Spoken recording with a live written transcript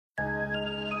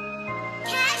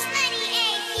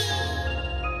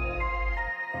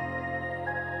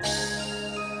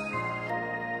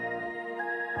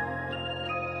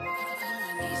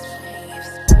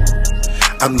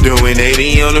I'm doing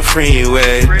 80 on the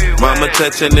freeway. Mama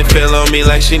touching and feel on me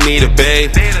like she need a babe.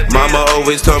 Mama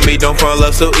always told me don't fall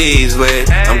up so easily.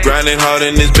 I'm grinding hard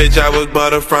in this bitch, I was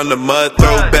butter from the mud.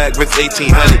 Throwback with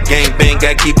 1800, gang bang,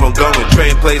 I keep on going.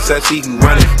 Train place I see him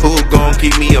running, who gon'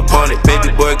 keep me up on it? Baby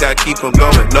boy, got keep on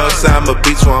going. Northside, my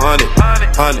beats 100,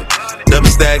 100. Double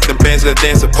stack, them bands got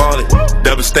dance upon it.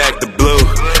 Double stack the blue,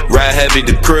 ride heavy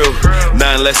the crew.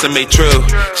 9 less than made true.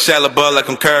 Shallow ball like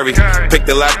I'm Curry. Pick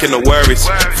the lock and no worries.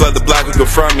 Flood the block and go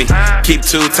from me. Keep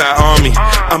 2 tight on me.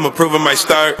 I'm approving my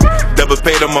start. Double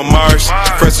paid on my Mars.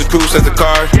 Press the cruise at the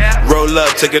car. Roll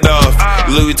up, take it off.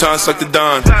 Louis Vuitton suck the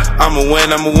dawn. I'ma win,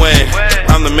 I'ma win.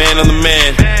 I'm the man, I'm the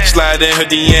man. Slide in her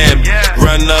DM.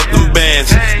 Run up them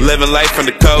bands. Living life on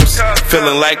the coast.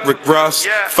 Feeling like Rick Ross.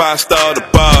 5-star the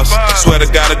boss. Swear to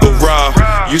God I go raw.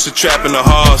 Used to trap in the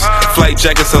halls. Flight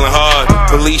jacket selling hard.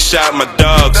 Police shot my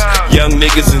dogs. Young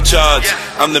niggas in charge.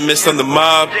 I'm the mist on the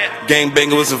mob.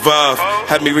 Gangbanger was involved.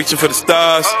 Had me reaching for the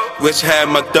stars. Wish had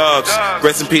my dogs.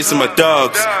 Rest in peace to my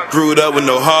dogs. Grew up with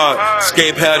no heart.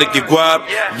 Escape hell to get guap.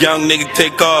 Young nigga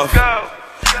take off.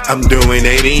 I'm doing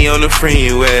 80 on the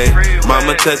freeway.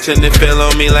 Mama touching and feel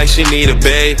on me like she need a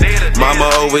babe. Mama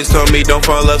always told me don't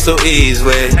fall up so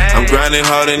easily. I'm grinding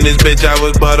hard in this bitch, I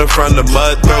was butter from the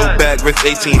mud. Throwback with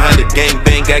 1800, gang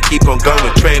bang, I keep on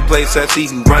going. Train place I see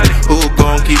him running, who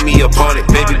gon' keep me up on it?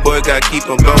 Baby boy, got keep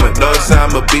on going.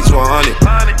 Northside, my beats 100,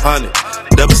 100.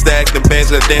 Double stack, them bands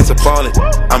that dance upon it.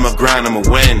 I'ma grind, I'ma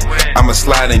win, I'ma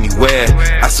slide anywhere.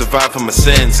 I survive from my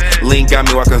sins. Lean got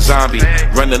me walking zombie.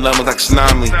 Run the numbers like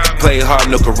tsunami. Play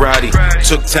hard, no karate.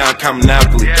 Took time, come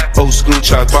Monopoly. Old school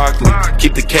Charles Barkley.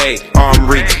 Keep the K, arm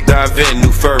reach. Dive in,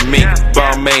 new fur mink.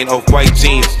 Balmain, off-white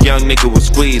jeans. Young nigga was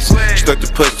squeezed. Stuck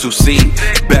to push 2 seat.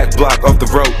 Back block off the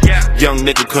rope. Young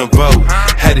nigga couldn't vote.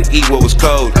 Had to eat what was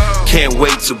cold. Can't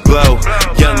wait to blow.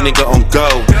 Young nigga on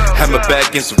go. Had my back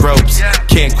against the ropes.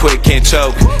 Can't quit, can't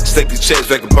choke. Stick the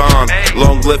chest like a bomb.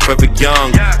 Long live forever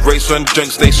young. Race run the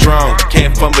drink, stay strong.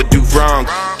 Can't fumble, do wrong.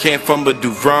 Can't fumble,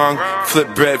 do wrong. Flip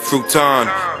bread, fruiton.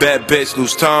 Bad bitch,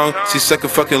 lose tongue. She suckin'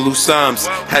 fucking loose sums.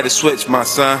 Had to switch, my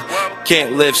son.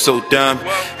 Can't live so dumb.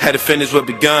 Had to finish what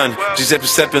begun. Giuseppe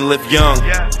Seppin, live young.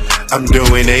 I'm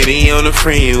doing 80 on the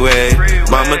freeway.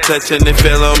 Mama touching and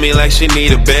feel on me like she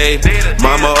need a babe.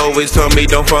 Mama always told me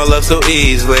don't fall up so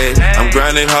easily. I'm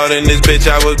grinding hard in this bitch,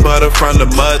 I was butter from the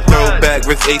mud. Throwback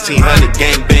with 1800,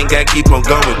 gang bang, I keep on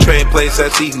going. Train place I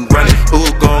see him running, who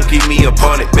gon' keep me up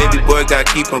on it? Baby boy, got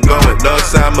keep on going.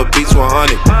 Northside, my beats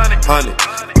 100,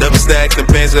 100. Double stack, them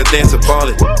bands that dance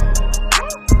upon it.